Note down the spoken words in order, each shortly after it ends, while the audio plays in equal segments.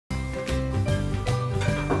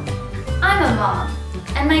mom,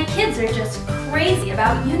 and my kids are just crazy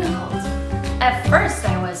about Unicult. At first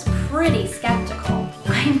I was pretty skeptical.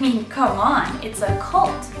 I mean, come on, it's a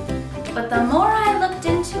cult. But the more I looked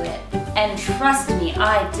into it, and trust me,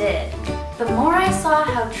 I did, the more I saw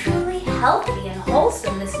how truly healthy and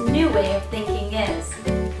wholesome this new way of thinking is.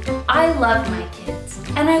 I love my kids,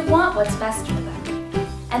 and I want what's best for them.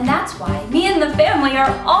 And that's why me and the family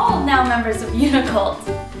are all now members of Unicult.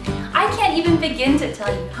 I can't even begin to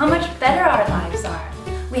tell you how much better our lives are.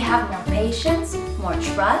 We have more patience, more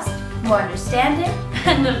trust, more understanding,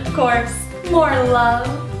 and of course, more love.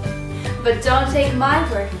 But don't take my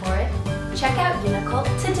word for it. Check out Unicult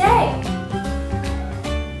today.